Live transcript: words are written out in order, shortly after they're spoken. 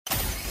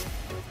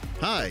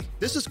Hi,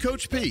 this is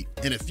Coach Pete,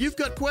 and if you've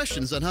got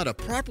questions on how to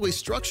properly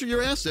structure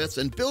your assets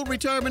and build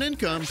retirement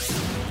income,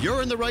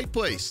 you're in the right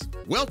place.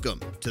 Welcome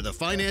to the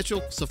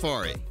Financial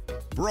Safari.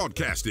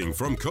 Broadcasting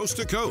from coast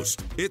to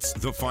coast, it's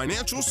the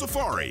Financial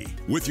Safari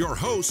with your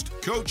host,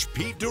 Coach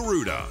Pete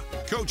D'Arruda.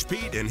 Coach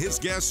Pete and his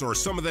guests are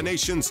some of the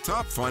nation's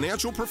top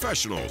financial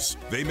professionals.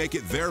 They make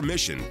it their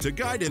mission to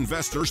guide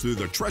investors through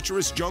the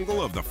treacherous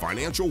jungle of the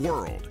financial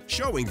world,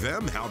 showing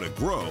them how to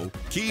grow,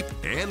 keep,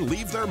 and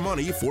leave their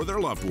money for their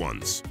loved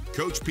ones.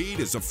 Coach Pete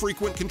is a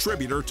frequent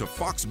contributor to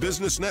Fox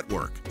Business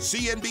Network,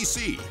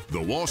 CNBC,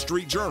 The Wall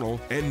Street Journal,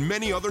 and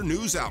many other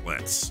news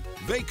outlets.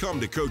 They come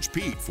to Coach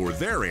Pete for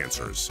their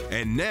answers,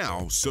 and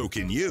now so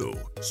can you.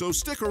 So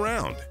stick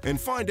around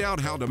and find out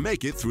how to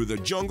make it through the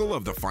jungle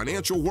of the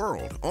financial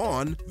world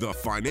on the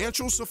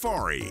Financial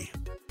Safari.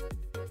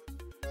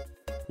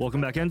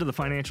 Welcome back into the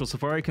Financial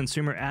Safari.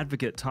 Consumer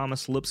advocate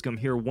Thomas Lipscomb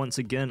here once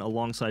again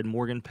alongside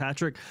Morgan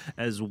Patrick,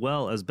 as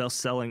well as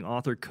best-selling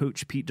author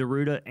Coach Pete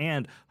D'Arruda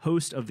and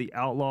host of the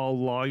Outlaw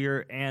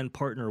Lawyer and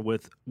partner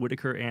with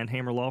Whitaker and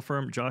Hamer Law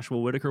Firm, Joshua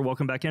Whitaker.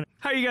 Welcome back in.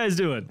 How are you guys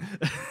doing?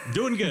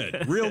 Doing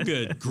good. Real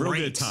good. Real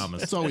good,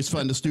 Thomas. It's always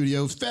fun in the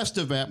studio.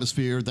 Festive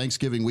atmosphere.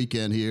 Thanksgiving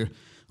weekend here.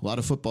 A lot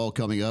of football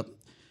coming up.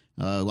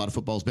 A lot of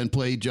football's been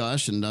played,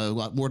 Josh, and a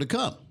lot more to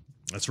come.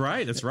 That's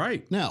right. That's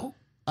right. Now,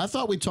 I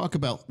thought we'd talk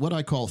about what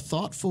I call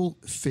thoughtful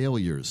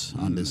failures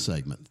on this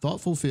segment.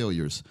 Thoughtful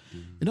failures.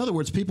 In other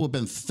words, people have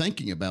been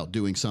thinking about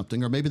doing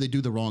something, or maybe they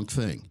do the wrong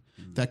thing.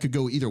 That could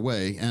go either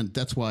way, and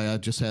that's why I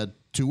just had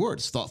two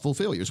words, thoughtful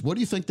failures. What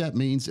do you think that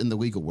means in the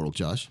legal world,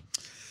 Josh?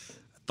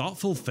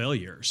 Thoughtful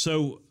failure.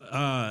 So,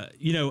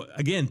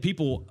 again,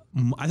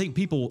 I think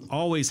people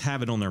always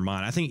have it on their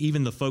mind. I think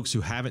even the folks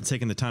who haven't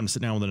taken the time to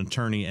sit down with an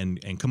attorney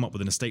and come up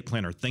with an estate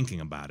plan are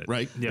thinking about it.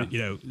 Right. Yeah. You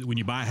know, when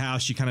you buy a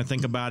house, you kind of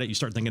think about it. You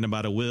start thinking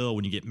about a will.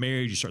 When you get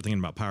married, you start thinking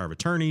about power of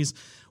attorneys.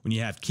 When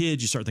you have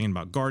kids, you start thinking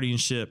about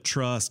guardianship,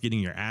 trust, getting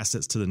your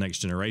assets to the next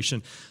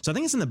generation. So I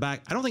think it's in the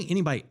back. I don't think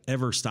anybody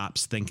ever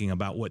stops thinking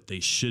about what they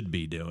should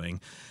be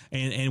doing.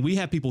 And we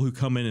have people who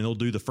come in and they'll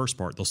do the first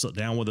part. They'll sit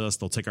down with us.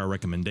 They'll take our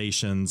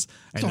recommendations.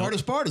 The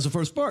hardest part is the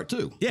first part,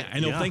 too. Yeah,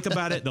 and they'll think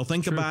about it. They'll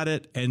think about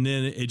it, and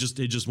then it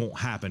just won't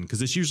happen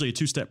because it's usually a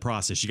two-step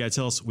process. You got to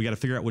tell us, we got to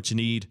figure out what you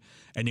need,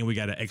 and then we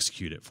got to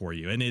execute it for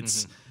you. And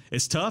it's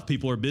tough.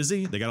 People are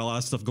busy. They got a lot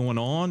of stuff going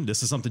on.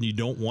 This is something you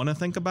don't want to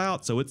think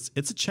about, so it's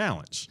a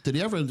challenge. Did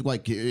they ever,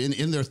 like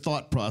in their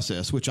thought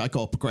process, which I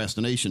call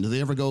procrastination, do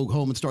they ever go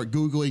home and start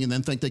Googling and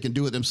then think they can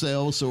do it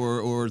themselves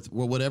or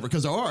whatever?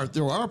 Because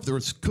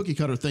there's cookie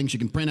cutter things you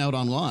can print out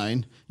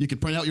online. You can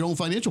print out your own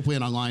financial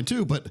plan online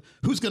too, but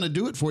who's going to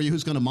do it for you?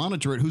 Who's going to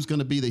monitor it? Who's going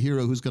to be the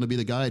hero? Who's going to be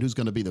the guide? Who's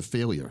going to be the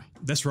failure?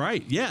 That's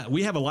right. Yeah,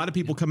 we have a lot of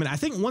people come in. I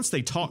think once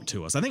they talk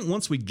to us, I think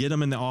once we get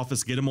them in the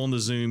office, get them on the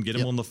Zoom, get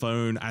them on the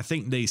phone, I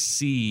think they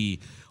see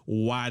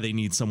why they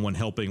need someone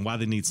helping, why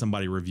they need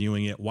somebody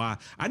reviewing it, why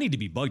I need to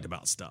be bugged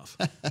about stuff.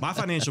 My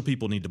financial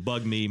people need to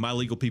bug me. My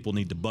legal people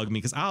need to bug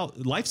me because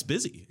life's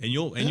busy and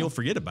you'll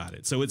forget about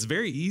it. So it's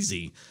very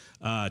easy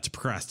to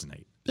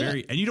procrastinate.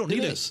 And you don't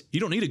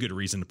need a good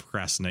reason to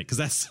procrastinate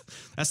because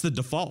that's the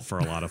default for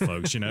a lot of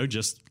folks.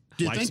 Just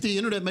do you think the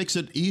internet makes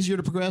it easier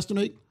to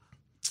procrastinate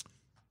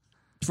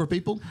for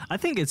people? I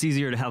think it's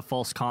easier to have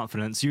false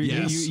confidence.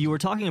 You were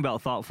talking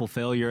about thoughtful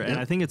failure, and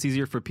I think it's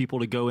easier for people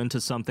to go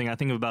into something. I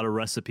think about a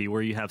recipe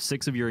where you have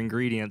 6 of your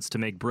ingredients to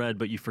make bread,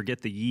 but you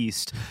forget the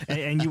yeast.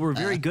 And you were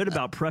very good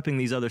about prepping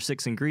these other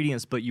 6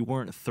 ingredients, but you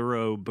weren't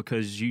thorough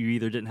because you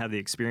either didn't have the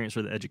experience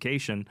or the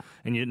education,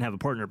 and you didn't have a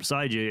partner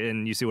beside you,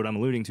 and you see what I'm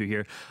alluding to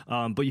here.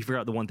 But you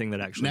forgot the one thing that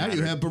actually mattered.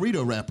 You have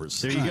burrito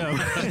wrappers. There you go.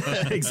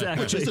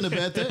 Exactly. Which isn't a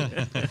bad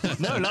thing.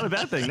 No, not a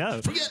bad thing,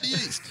 no. Forget the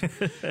yeast.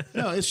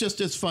 No,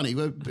 it's funny.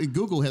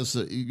 Google has,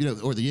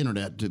 or the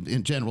internet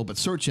in general, but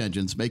search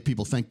engines make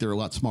people think they're a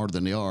lot smarter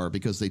than they are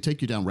because they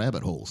take you down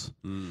rabbit holes.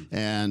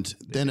 And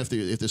then if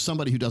there's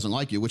somebody who doesn't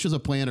like you, which is a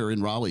planner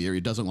in Raleigh area,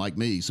 doesn't like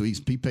me, so he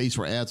pays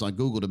for ads on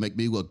Google to make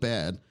me look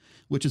bad,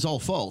 which is all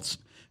false.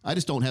 I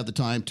just don't have the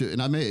time to,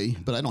 and I may,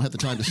 but I don't have the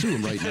time to sue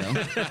him right now.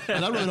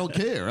 And I really don't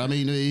care. I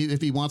mean, if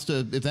he wants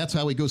to, if that's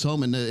how he goes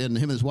home and him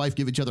and his wife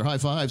give each other high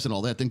fives and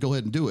all that, then go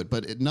ahead and do it.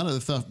 But none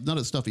of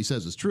the stuff he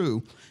says is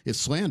true. It's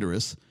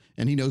slanderous,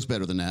 and he knows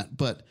better than that.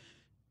 But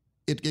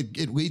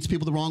it leads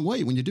people the wrong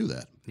way when you do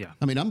that. Yeah.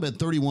 I mean, I've been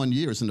 31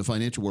 years in the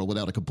financial world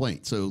without a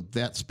complaint. So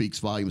that speaks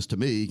volumes to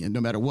me. And no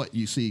matter what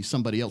you see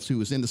somebody else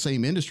who is in the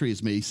same industry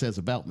as me says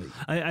about me.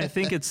 I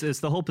think it's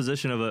the whole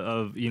position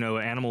of an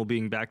animal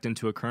being backed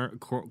into a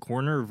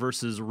corner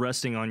versus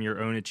resting on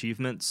your own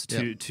achievements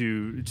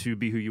to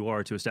be who you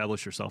are, to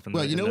establish yourself in the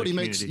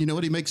community. You know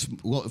what he makes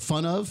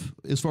fun of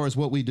as far as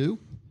what we do?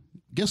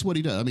 Guess what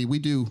he does? I mean, we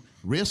do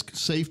risk,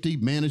 safety,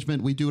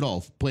 management. We do it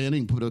all.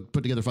 Planning, put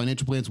together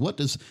financial plans. What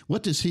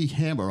does he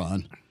hammer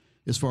on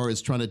as far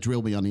as trying to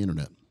drill me on the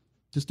internet?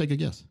 Just take a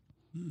guess.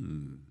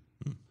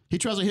 He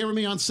tries to hammer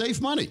me on safe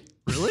money.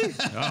 Really?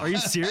 Are you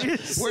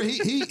serious? Where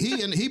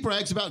he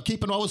brags about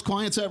keeping all his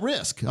clients at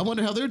risk. I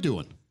wonder how they're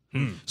doing.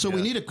 So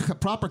we need a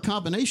proper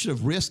combination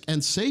of risk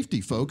and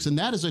safety, folks, and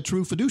that is a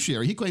true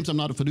fiduciary. He claims I'm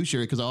not a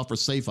fiduciary because I offer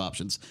safe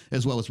options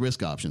as well as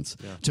risk options.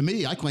 Yeah. To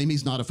me, I claim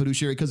he's not a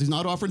fiduciary because he's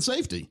not offering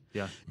safety.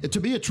 Yeah. To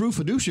be a true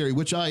fiduciary,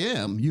 which I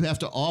am, you have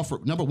to offer,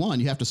 number one,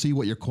 you have to see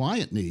what your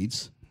client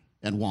needs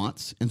and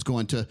wants and is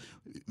going to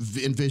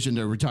envision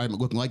their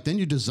retirement looking like. Then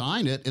you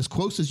design it as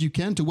close as you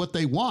can to what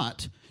they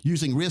want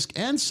using risk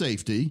and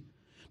safety.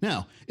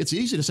 Now, it's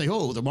easy to say,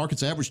 oh, the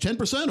market's averaged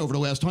 10% over the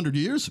last 100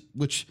 years,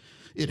 which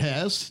it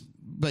has,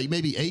 but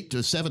maybe 8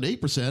 to 7,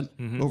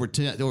 8%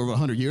 over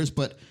 100 years.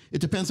 But it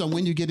depends on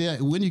when you get in,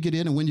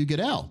 and when you get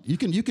out. You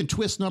can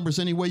twist numbers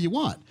any way you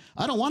want.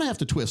 I don't want to have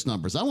to twist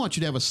numbers. I want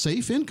you to have a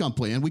safe income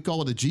plan. We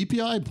call it a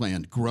GPI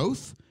plan.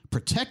 Growth,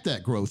 protect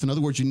that growth. In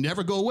other words, you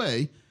never go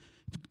away.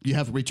 You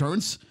have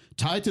returns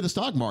tied to the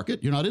stock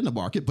market. You're not in the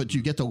market, but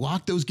you get to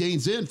lock those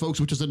gains in,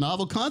 folks, which is a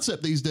novel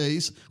concept these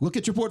days. Look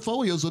at your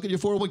portfolios. Look at your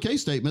 401k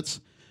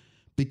statements,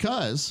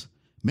 because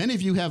many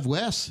of you have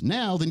less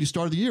now than you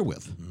started the year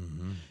with.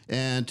 Mm-hmm.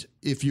 And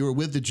if you're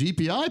with the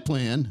GPI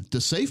plan,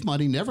 the safe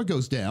money never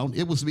goes down.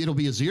 It'll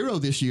be a zero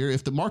this year.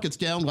 If the market's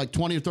down like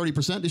 20 or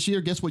 30% this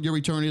year, guess what your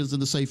return is in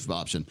the safe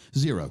option?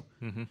 Zero.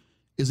 Mm-hmm.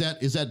 Is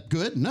that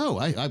good? No.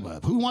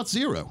 Who wants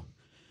zero?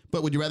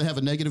 But would you rather have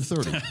a negative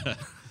 30?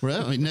 Right?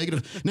 I mean,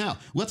 negative. Now,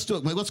 let's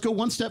go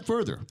one step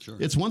further. Sure.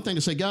 It's one thing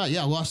to say,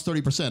 I lost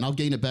 30%. I'll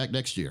gain it back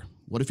next year.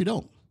 What if you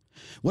don't?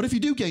 What if you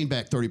do gain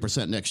back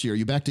 30% next year? Are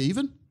you back to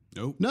even?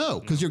 Nope. No,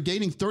 because you're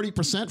gaining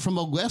 30% from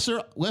a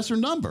lesser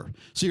number.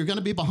 So you're going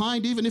to be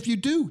behind even if you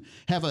do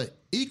have a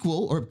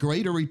equal or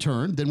greater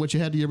return than what you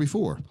had the year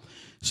before.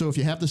 So if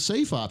you have the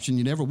safe option,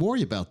 you never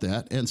worry about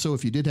that. And so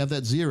if you did have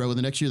that zero and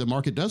the next year the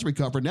market does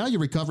recover, now you're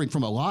recovering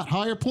from a lot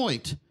higher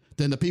point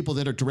than the people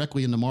that are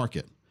directly in the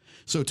market.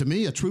 So to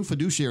me, a true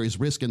fiduciary is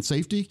risk and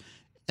safety,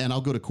 and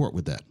I'll go to court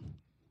with that.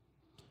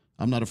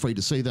 I'm not afraid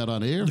to say that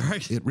on air.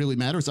 Right. It really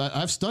matters.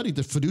 I've studied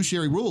the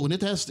fiduciary rule, and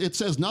it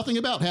says nothing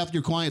about half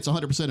your clients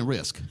 100% at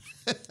risk.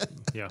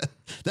 Yeah,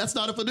 that's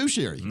not a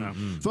fiduciary. No.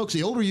 Mm-hmm. Folks,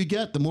 the older you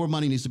get, the more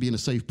money needs to be in a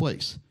safe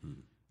place.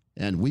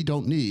 And we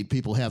don't need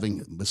people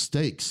having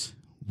mistakes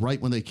right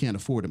when they can't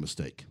afford a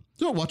mistake.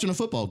 They're watching a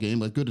football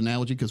game, a good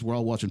analogy because we're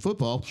all watching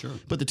football. Sure.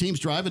 But the team's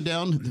driving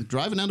down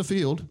the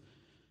field,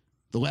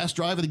 the last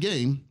drive of the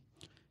game,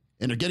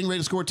 and they're getting ready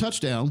to score a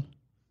touchdown,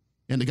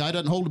 and the guy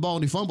doesn't hold the ball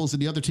and he fumbles,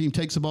 and the other team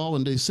takes the ball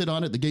and they sit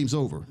on it, the game's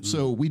over. Mm.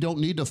 So we don't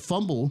need to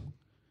fumble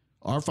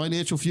our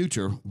financial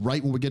future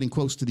right when we're getting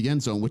close to the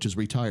end zone, which is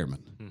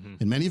retirement. Mm-hmm.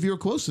 And many of you are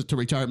close to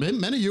retirement.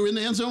 Many of you are in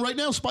the end zone right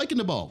now spiking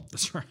the ball.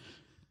 That's right.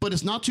 But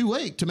it's not too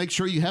late to make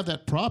sure you have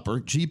that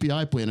proper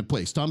GPI plan in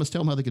place. Thomas, tell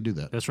them how they can do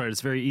that. That's right.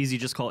 It's very easy.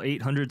 Just call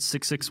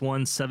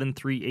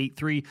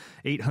 800-661-7383,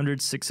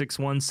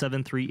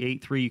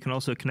 800-661-7383. You can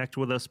also connect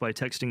with us by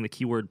texting the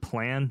keyword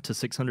PLAN to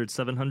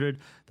 600-700.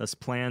 That's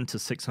PLAN to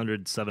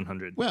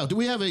 600-700. Well, do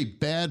we have a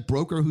bad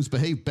broker who's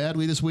behaved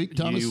badly this week,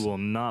 Thomas? You will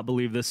not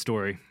believe this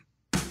story.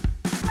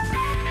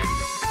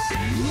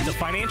 The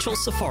Financial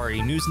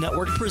Safari News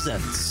Network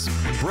presents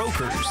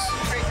Brokers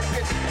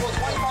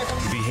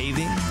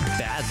Behaving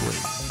Badly.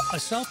 A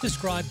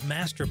self-described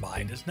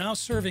mastermind is now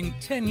serving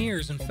 10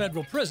 years in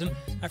federal prison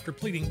after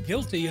pleading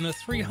guilty in a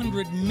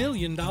 $300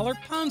 million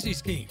Ponzi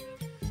scheme.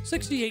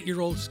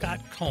 68-year-old Scott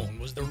Cohn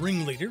was the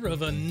ringleader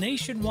of a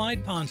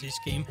nationwide Ponzi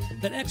scheme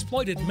that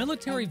exploited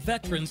military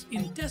veterans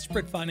in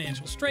desperate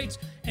financial straits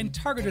and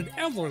targeted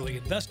elderly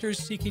investors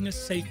seeking a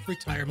safe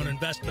retirement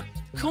investment.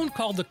 Cohn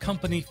called the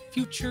company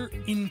Future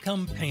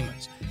Income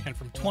Payments, and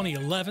from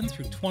 2011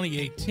 through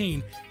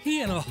 2018,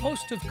 he and a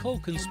host of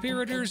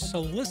co-conspirators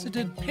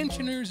solicited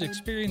pensioners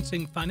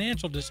experiencing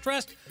financial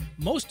distress,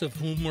 most of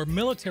whom were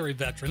military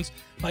veterans,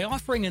 by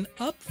offering an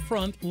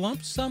upfront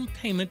lump sum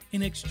payment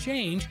in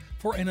exchange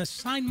for an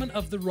assignment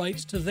of the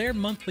rights to their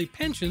monthly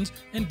pensions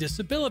and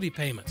disability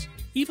payments.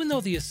 Even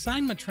though the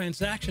assignment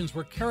transactions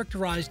were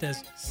characterized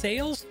as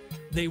sales,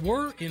 they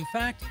were, in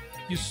fact,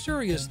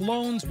 usurious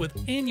loans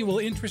with annual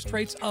interest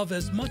rates of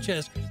as much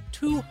as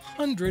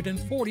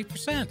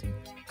 240%.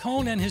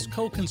 Cohn and his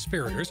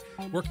co-conspirators,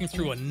 working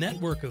through a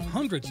network of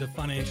hundreds of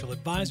financial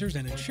advisors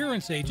and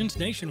insurance agents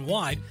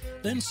nationwide,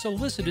 then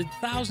solicited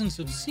thousands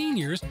of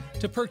seniors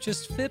to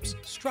purchase FIP's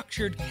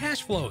structured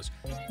cash flows,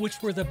 which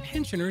were the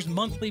pensioners'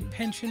 monthly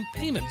pension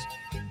payments.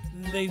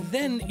 They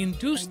then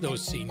induced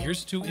those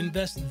seniors to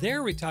invest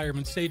their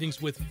retirement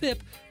savings with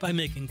FIP by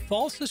making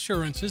false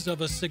assurances of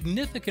a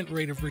significant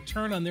rate of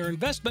return on their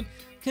investment,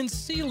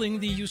 concealing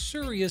the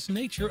usurious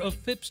nature of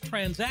FIP's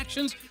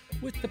transactions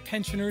with the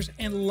pensioners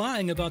and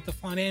lying about the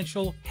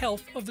financial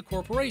health of the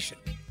corporation.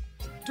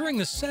 During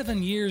the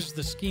 7 years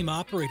the scheme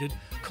operated,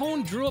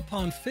 Cohn drew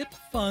upon FIP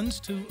funds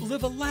to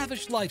live a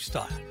lavish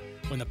lifestyle.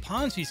 When the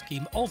Ponzi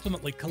scheme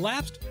ultimately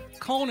collapsed,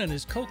 Cohn and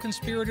his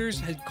co-conspirators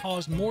had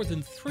caused more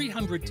than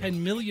 $310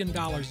 million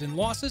in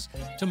losses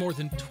to more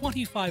than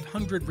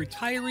 2,500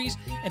 retirees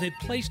and had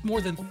placed more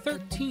than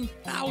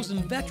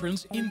 13,000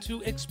 veterans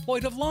into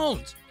exploitive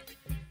loans.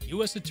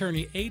 U.S.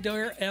 Attorney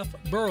Adair F.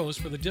 Burrows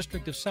for the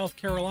District of South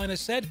Carolina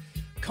said,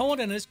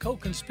 Cohen and his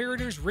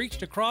co-conspirators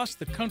reached across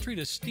the country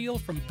to steal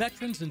from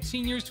veterans and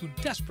seniors who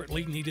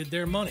desperately needed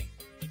their money.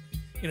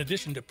 In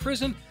addition to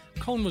prison,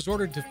 Cohen was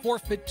ordered to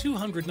forfeit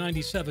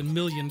 $297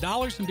 million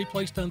and be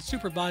placed on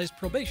supervised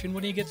probation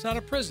when he gets out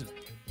of prison.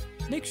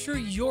 Make sure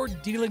you're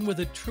dealing with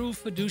a true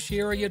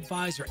fiduciary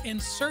advisor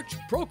and search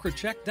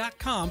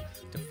brokercheck.com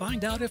to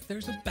find out if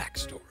there's a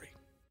backstory.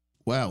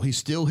 Wow, he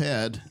still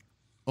had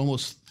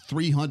almost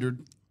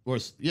 300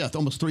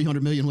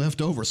 million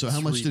left over. So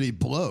how much did he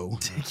blow?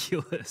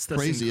 Ridiculous. That's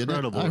crazy.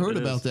 Incredible. I heard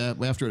about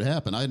that after it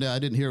happened. I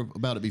didn't hear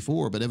about it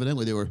before, but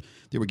evidently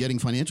they were getting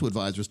financial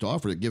advisors to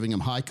offer it, giving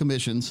them high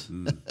commissions.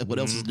 What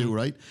else is new,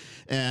 right?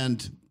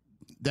 And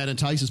that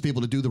entices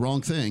people to do the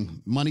wrong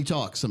thing. Money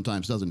talks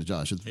sometimes, doesn't it,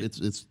 Josh?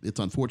 It's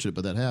unfortunate,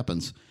 but that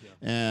happens. Yeah.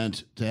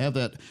 And to have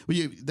that,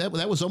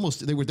 that was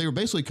almost they were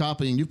basically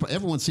copying.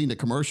 Everyone's seen the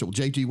commercial,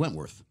 J.G.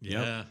 Wentworth.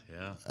 Yeah.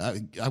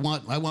 I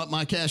want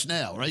my cash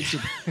now, right?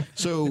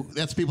 So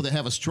that's people that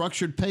have a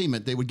structured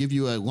payment. They would give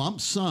you a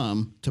lump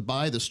sum to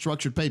buy the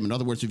structured payment. In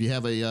other words, if you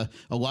have a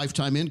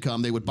lifetime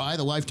income, they would buy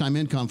the lifetime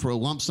income for a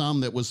lump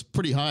sum that was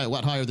pretty high, a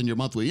lot higher than your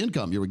monthly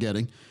income you were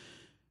getting.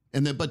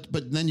 And then, but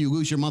then you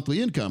lose your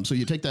monthly income. So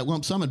you take that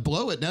lump sum and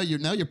blow it. Now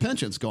your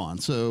pension's gone.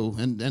 So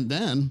and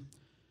then,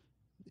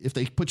 if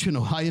they put you in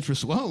a high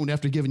interest loan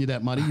after giving you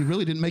that money, you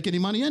really didn't make any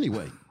money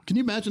anyway. Can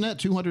you imagine that?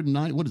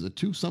 209. What is it?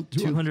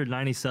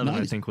 297.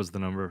 I think was the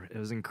number. It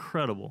was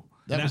incredible.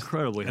 That was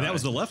incredibly high. And that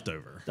was the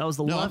leftover. That was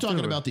the leftover. I'm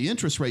talking about the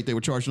interest rate they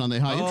were charging on the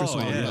high interest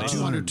loan. Yeah.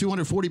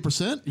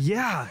 240%.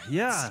 Yeah.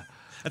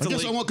 I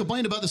guess I won't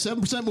complain about the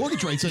 7%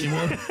 mortgage rates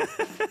anymore.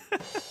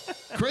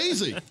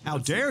 Crazy. How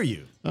dare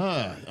you?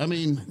 I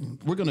mean,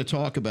 we're going to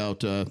talk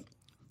about the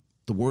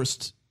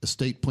worst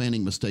estate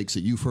planning mistakes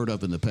that you've heard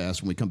of in the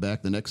past when we come back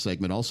in the next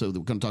segment. Also, we're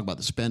going to talk about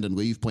the spend and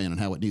leave plan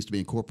and how it needs to be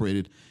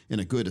incorporated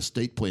in a good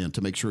estate plan to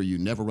make sure you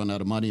never run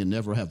out of money and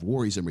never have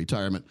worries in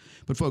retirement.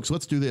 But, folks,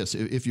 let's do this.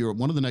 If you're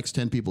one of the next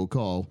 10 people who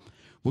call,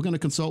 we're going to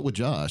consult with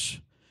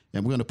Josh,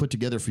 and we're going to put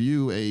together for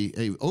you a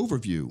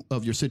overview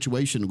of your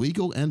situation,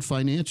 legal and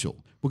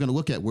financial. We're going to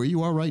look at where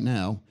you are right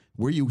now,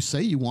 where you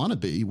say you want to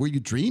be, where you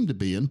dream to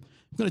be in.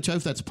 We're going to tell you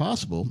if that's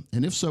possible,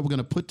 and if so, we're going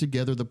to put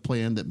together the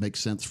plan that makes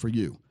sense for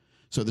you.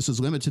 So this is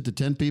limited to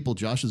 10 people.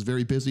 Josh is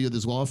very busy with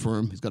his law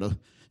firm. He's got a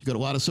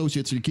lot of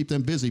associates, so you keep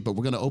them busy, but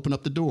we're going to open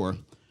up the door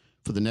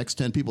for the next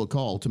 10 people to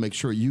call to make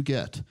sure you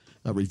get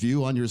a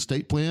review on your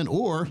estate plan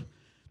or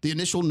the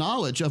initial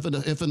knowledge of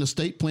if an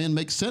estate plan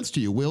makes sense to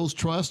you. Wills,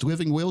 trust,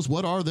 living wills,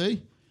 what are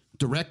they?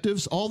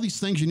 Directives, all these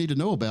things you need to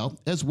know about,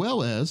 as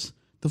well as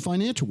the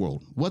financial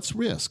world. What's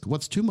risk?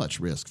 What's too much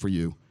risk for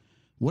you?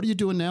 What are you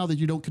doing now that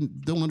you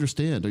don't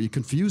understand? Are you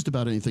confused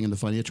about anything in the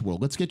financial world?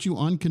 Let's get you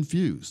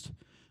unconfused.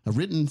 I've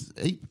written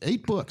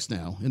eight books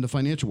now in the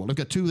financial world. I've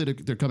got 2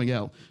 that they're coming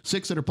out,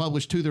 6 that are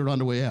published, 2 that are on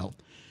the way out.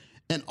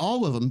 And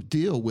all of them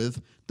deal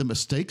with the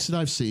mistakes that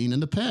I've seen in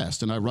the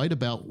past. And I write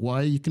about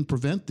why you can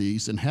prevent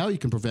these and how you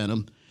can prevent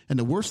them. And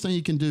the worst thing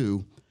you can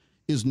do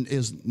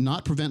is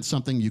not prevent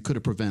something you could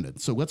have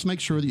prevented. So let's make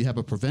sure that you have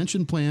a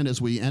prevention plan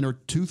as we enter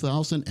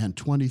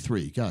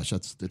 2023. Gosh,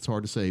 it's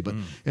hard to say, but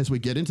as we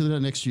get into the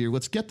next year,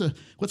 let's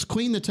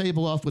clean the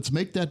table off. Let's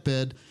make that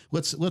bed.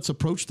 Let's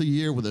approach the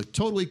year with a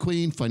totally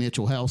clean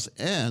financial house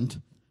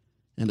and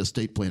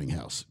estate planning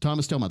house.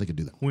 Thomas, tell them how they can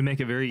do that. We make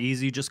it very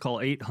easy. Just call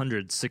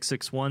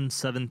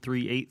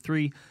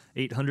 800-661-7383.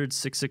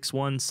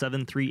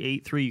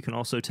 800-661-7383. You can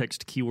also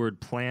text keyword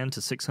plan to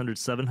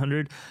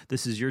 600-700.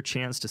 This is your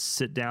chance to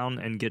sit down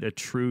and get a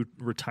true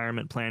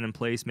retirement plan in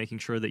place, making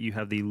sure that you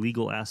have the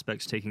legal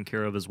aspects taken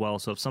care of as well.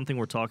 So if something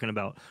we're talking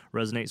about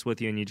resonates with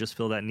you and you just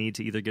feel that need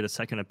to either get a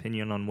second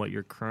opinion on what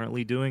you're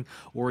currently doing,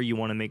 or you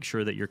want to make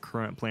sure that your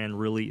current plan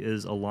really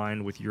is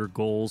aligned with your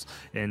goals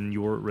and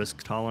your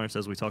risk tolerance,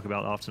 as we talk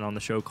about often on the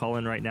show, call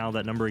in right now.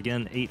 That number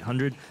again,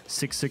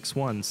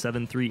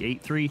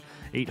 800-661-7383,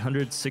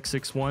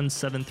 800-661-7383,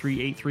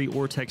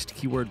 or text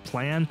keyword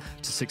plan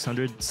to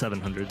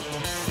 600-700.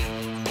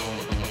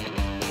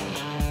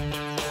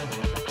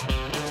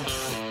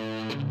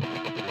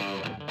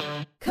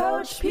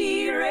 Coach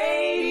P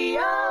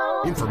Radio.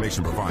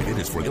 Information provided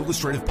is for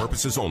illustrative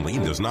purposes only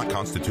and does not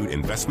constitute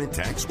investment,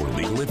 tax, or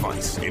legal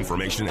advice.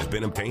 Information has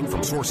been obtained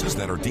from sources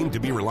that are deemed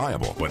to be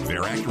reliable, but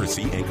their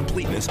accuracy and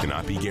completeness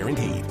cannot be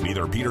guaranteed.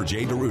 Neither Peter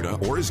J.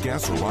 D'Arruda or his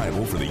guests are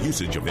liable for the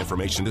usage of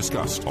information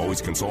discussed.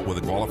 Always consult with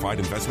a qualified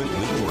investment,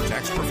 legal, or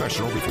tax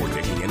professional before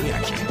taking any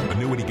action.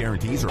 Annuity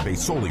guarantees are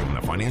based solely on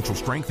the financial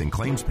strength and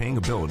claims-paying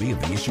ability of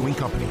the issuing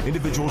company.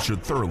 Individuals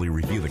should thoroughly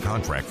review the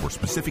contract for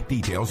specific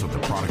details of the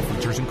product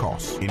features and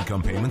costs.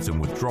 Income payments and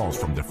withdrawals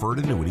from deferred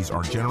annuities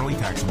are generally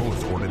taxable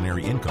as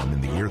ordinary income in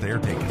the year they are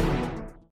taken.